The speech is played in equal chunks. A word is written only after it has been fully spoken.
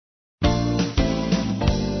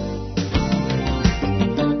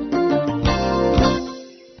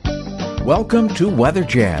Welcome to Weather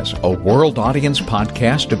Jazz, a world audience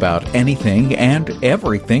podcast about anything and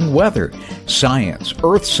everything weather, science,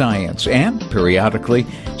 earth science, and periodically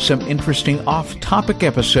some interesting off-topic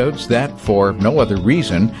episodes that, for no other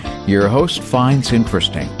reason, your host finds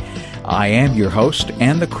interesting. I am your host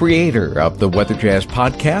and the creator of the Weather Jazz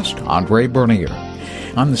podcast, Andre Bernier.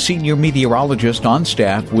 I'm the senior meteorologist on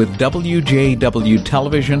staff with WJW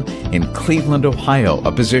Television in Cleveland, Ohio,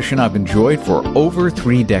 a position I've enjoyed for over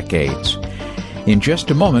 3 decades. In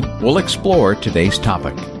just a moment, we'll explore today's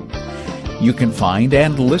topic. You can find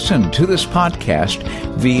and listen to this podcast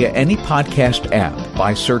via any podcast app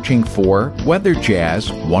by searching for Weather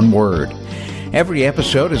Jazz, one word. Every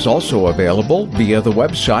episode is also available via the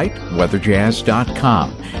website,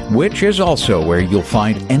 weatherjazz.com, which is also where you'll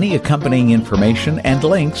find any accompanying information and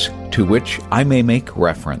links to which I may make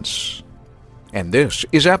reference. And this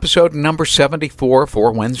is episode number 74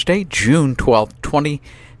 for Wednesday, June 12th,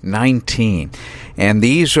 2019. And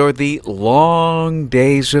these are the long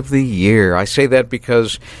days of the year. I say that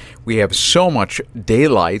because we have so much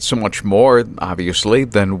daylight, so much more, obviously,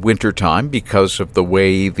 than wintertime because of the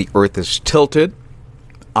way the Earth is tilted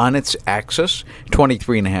on its axis,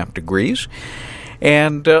 23.5 degrees.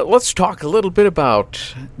 And let's talk a little bit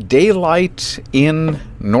about daylight in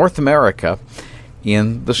North America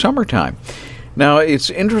in the summertime. Now,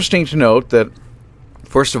 it's interesting to note that,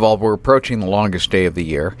 first of all, we're approaching the longest day of the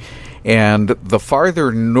year. And the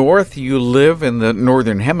farther north you live in the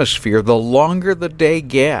northern hemisphere, the longer the day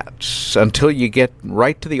gets until you get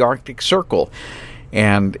right to the Arctic Circle.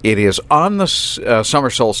 And it is on the summer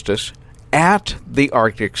solstice at the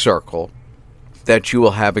Arctic Circle that you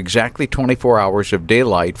will have exactly 24 hours of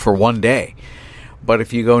daylight for one day. But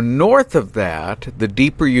if you go north of that, the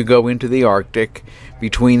deeper you go into the Arctic,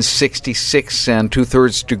 between 66 and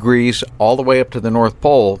 2/3 degrees all the way up to the North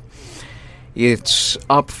Pole, it's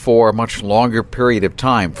up for a much longer period of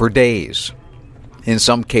time, for days. In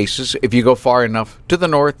some cases, if you go far enough to the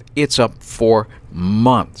north, it's up for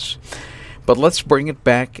months. But let's bring it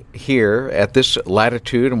back here at this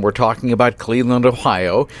latitude, and we're talking about Cleveland,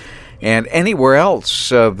 Ohio, and anywhere else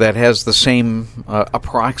that has the same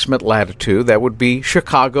approximate latitude. That would be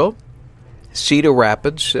Chicago, Cedar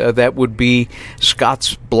Rapids, that would be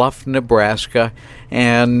Scotts Bluff, Nebraska,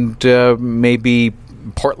 and maybe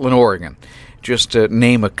Portland, Oregon, just to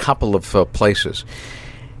name a couple of places.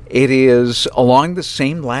 It is along the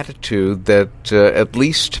same latitude that at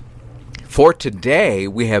least for today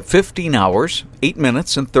we have 15 hours, 8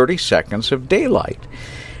 minutes, and 30 seconds of daylight.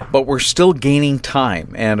 But we're still gaining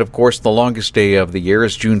time. And, of course, the longest day of the year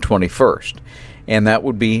is June 21st. And that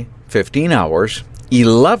would be 15 hours,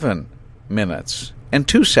 11 minutes, and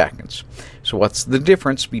 2 seconds. So what's the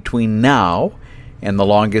difference between now and the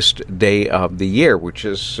longest day of the year, which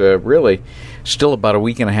is really still about a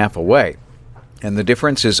week and a half away? And the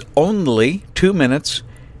difference is only 2 minutes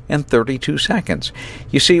and 32 seconds.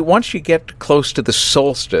 You see, once you get close to the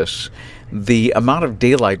solstice, the amount of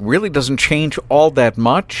daylight really doesn't change all that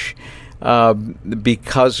much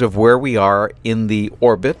because of where we are in the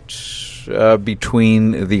orbit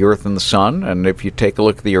between the Earth and the Sun. And if you take a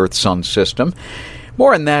look at the Earth-Sun system,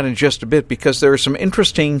 more on that in just a bit, because there are some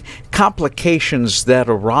interesting complications that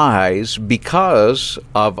arise because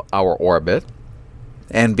of our orbit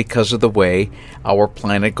and because of the way our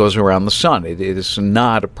planet goes around the sun. It is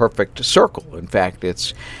not a perfect circle. In fact,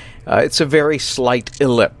 it's a very slight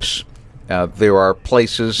ellipse. There are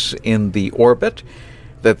places in the orbit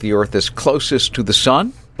that the Earth is closest to the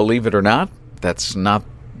sun. Believe it or not, that's not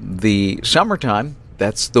the summertime.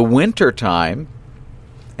 That's the winter time.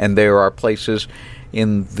 And there are places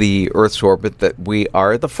in the Earth's orbit that we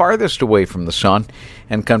are the farthest away from the sun.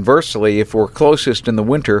 And conversely, if we're closest in the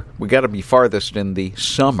winter, we got to be farthest in the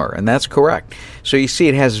summer. And that's correct. So you see,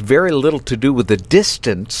 it has very little to do with the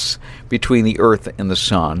distance between the Earth and the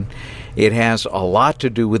sun. It has a lot to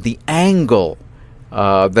do with the angle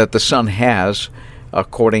that the sun has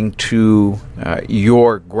according to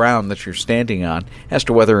your ground that you're standing on as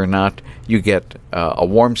to whether or not you get a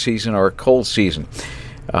warm season or a cold season.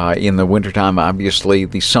 In the wintertime, obviously,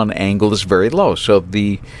 the sun angle is very low. So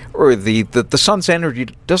the sun's energy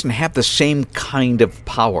doesn't have the same kind of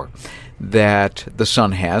power that the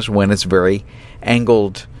sun has when it's very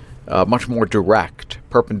angled, much more direct,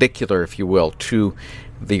 perpendicular, if you will, to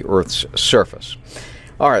the Earth's surface.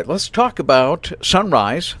 All right, let's talk about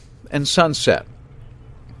sunrise and sunset.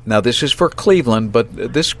 Now, this is for Cleveland,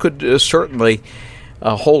 but this could certainly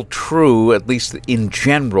hold true, at least in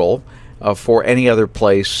general, for any other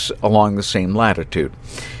place along the same latitude.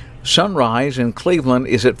 Sunrise in Cleveland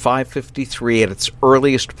is at 5:53 at its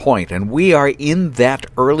earliest point, and we are in that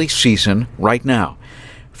early season right now.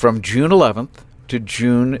 from June 11th to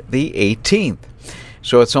June the 18th.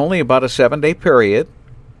 So it's only about a 7-day period,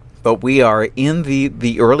 but we are in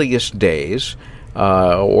the earliest days,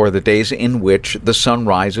 or the days in which the sun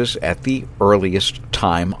rises at the earliest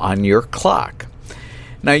time on your clock.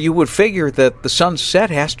 Now, you would figure that the sunset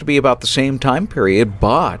has to be about the same time period,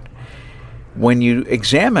 but when you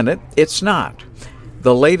examine it, it's not.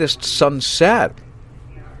 The latest sunset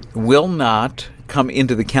will not come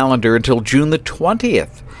into the calendar until June the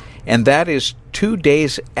 20th, and that is 2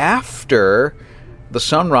 days after the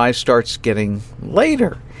sunrise starts getting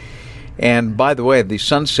later. And by the way, the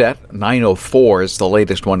sunset, 9:04 is the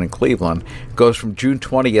latest one in Cleveland, goes from June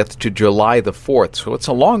 20th to July the 4th, so it's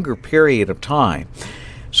a longer period of time.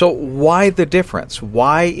 So why the difference?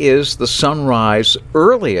 Why is the sunrise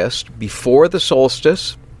earliest before the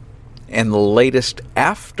solstice and the latest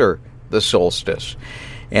after the solstice?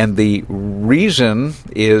 And the reason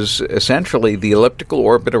is essentially the elliptical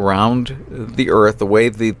orbit around the Earth, the way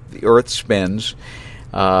the Earth spins,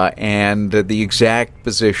 and the exact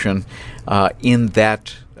position in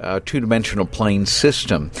that two-dimensional plane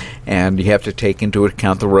system. And you have to take into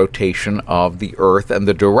account the rotation of the Earth and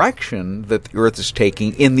the direction that the Earth is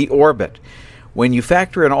taking in the orbit. When you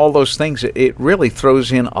factor in all those things, it really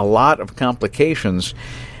throws in a lot of complications.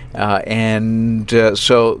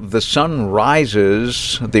 So the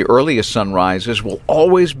sunrises, the earliest sunrises, will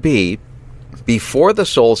always be before the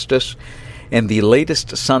solstice, and the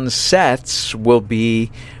latest sunsets will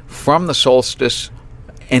be from the solstice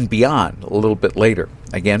and beyond, a little bit later.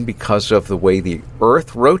 Again, because of the way the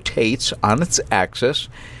Earth rotates on its axis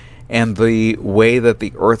and the way that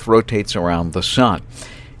the Earth rotates around the sun.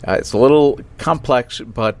 It's a little complex,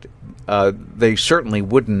 but they certainly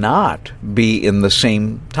would not be in the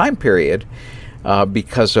same time period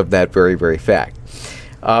because of that very, very fact.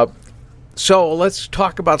 So let's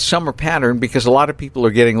talk about summer pattern, because a lot of people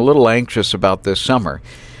are getting a little anxious about this summer.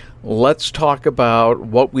 Let's talk about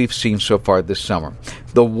what we've seen so far this summer.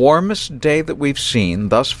 The warmest day that we've seen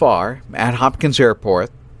thus far at Hopkins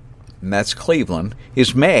Airport, and that's Cleveland,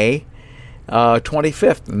 is May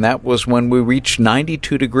 25th, and that was when we reached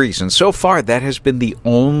 92 degrees. And so far, that has been the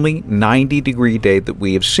only 90-degree day that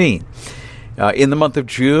we have seen. In the month of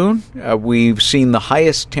June, we've seen the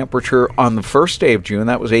highest temperature on the first day of June.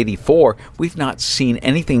 That was 84. We've not seen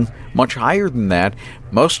anything much higher than that,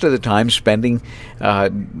 most of the time spending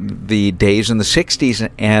the days in the 60s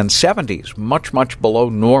and 70s, much, much below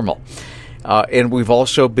normal. And we've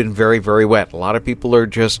also been very, very wet. A lot of people are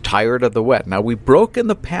just tired of the wet. Now, we've broken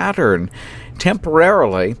the pattern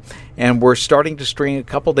temporarily, and we're starting to string a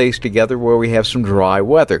couple days together where we have some dry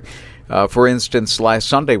weather. For instance, last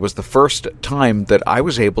Sunday was the first time that I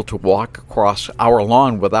was able to walk across our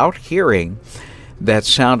lawn without hearing that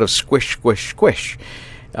sound of squish, squish, squish.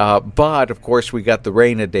 But, of course, we got the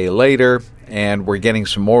rain a day later, and we're getting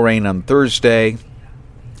some more rain on Thursday.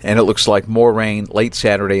 And it looks like more rain late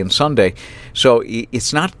Saturday and Sunday. So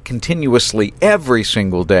it's not continuously every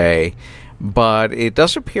single day, but it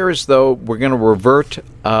does appear as though we're going to revert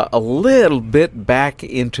a little bit back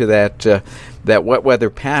into that wet weather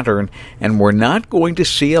pattern, and we're not going to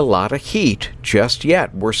see a lot of heat just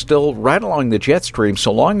yet. We're still right along the jet stream.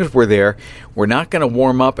 So long as we're there, we're not going to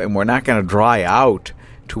warm up, and we're not going to dry out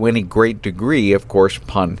to any great degree, of course,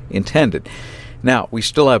 pun intended. Now, we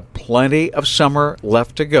still have plenty of summer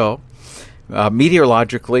left to go.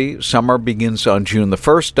 Meteorologically, summer begins on June the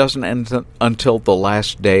 1st, doesn't end until the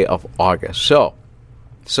last day of August. So,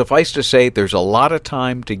 suffice to say, there's a lot of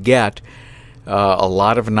time to get a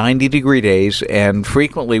lot of 90-degree days, and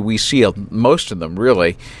frequently we see most of them,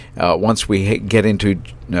 really, once we get into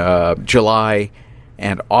July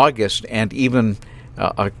and August, and even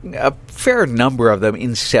a fair number of them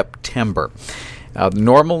in September. The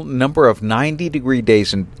normal number of 90-degree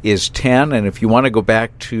days is 10, and if you want to go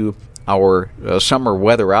back to our summer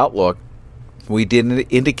weather outlook, we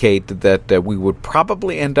did indicate that we would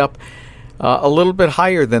probably end up a little bit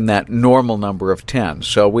higher than that normal number of 10.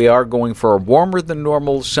 So we are going for a warmer than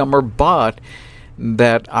normal summer, but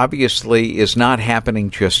that obviously is not happening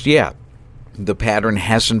just yet. The pattern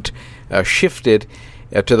hasn't shifted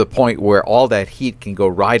to the point where all that heat can go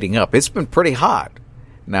riding up. It's been pretty hot.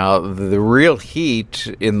 Now, the real heat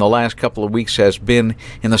in the last couple of weeks has been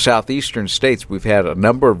in the southeastern states. We've had a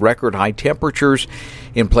number of record high temperatures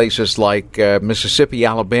in places like Mississippi,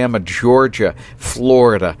 Alabama, Georgia,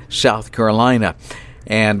 Florida, South Carolina.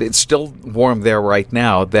 And it's still warm there right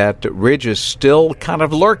now. That ridge is still kind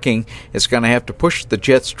of lurking. It's going to have to push the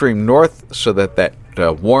jet stream north so that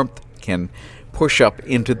warmth can push up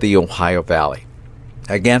into the Ohio Valley.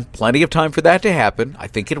 Again, plenty of time for that to happen. I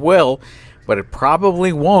think it will. but it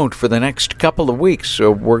probably won't for the next couple of weeks.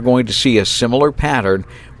 So we're going to see a similar pattern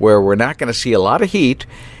where we're not going to see a lot of heat,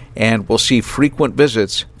 and we'll see frequent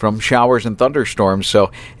visits from showers and thunderstorms.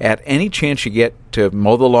 So at any chance you get to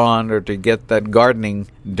mow the lawn or to get that gardening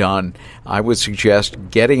done, I would suggest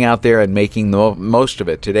getting out there and making the most of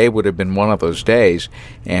it. Today would have been one of those days,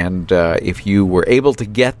 and if you were able to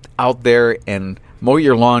get out there and mow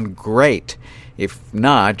your lawn, great. If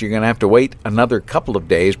not, you're going to have to wait another couple of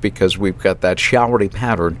days because we've got that showery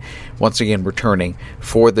pattern once again returning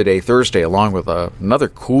for the day Thursday, along with another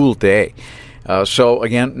cool day. So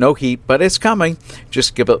again, no heat, but it's coming.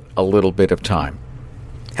 Just give it a little bit of time.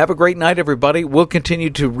 Have a great night, everybody. We'll continue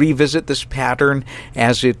to revisit this pattern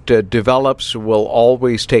as it develops. We'll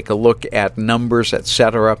always take a look at numbers,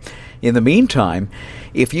 etc. In the meantime,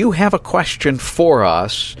 if you have a question for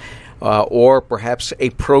us, or perhaps a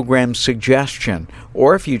program suggestion,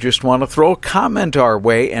 or if you just want to throw a comment our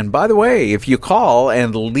way, and by the way, if you call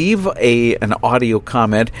and leave an audio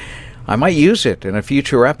comment, I might use it in a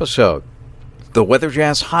future episode. The Weather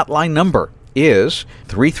Jazz hotline number is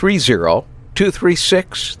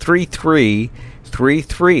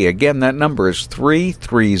 330-236-3333. Again, that number is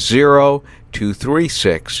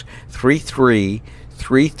 330-236-3333.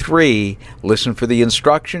 Listen for the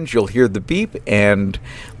instructions. You'll hear the beep and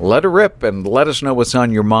let her rip and let us know what's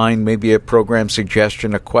on your mind. Maybe a program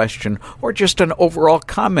suggestion, a question, or just an overall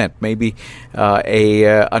comment. Maybe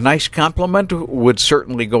a nice compliment would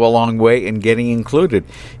certainly go a long way in getting included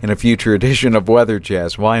in a future edition of Weather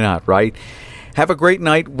Jazz. Why not, right? Have a great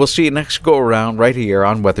night. We'll see you next go-around right here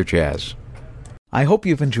on Weather Jazz. I hope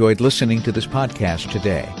you've enjoyed listening to this podcast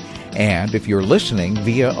today. And if you're listening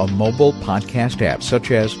via a mobile podcast app such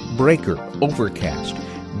as Breaker, Overcast,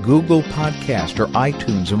 Google Podcast, or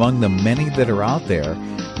iTunes, among the many that are out there,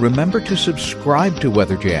 remember to subscribe to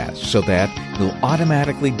Weather Jazz so that you'll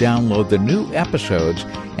automatically download the new episodes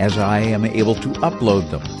as I am able to upload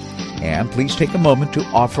them. And please take a moment to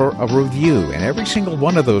offer a review, and every single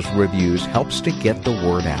one of those reviews helps to get the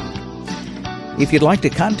word out. If you'd like to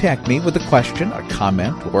contact me with a question, a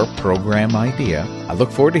comment, or a program idea, I look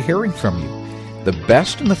forward to hearing from you. The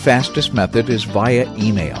best and the fastest method is via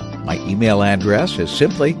email. My email address is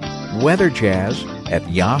simply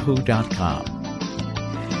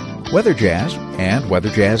weatherjazz@yahoo.com. Weather Jazz and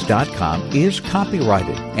weatherjazz.com is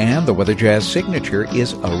copyrighted, and the Weather Jazz signature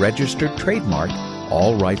is a registered trademark,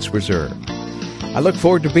 all rights reserved. I look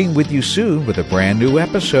forward to being with you soon with a brand new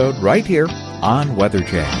episode right here on Weather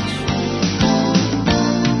Jazz.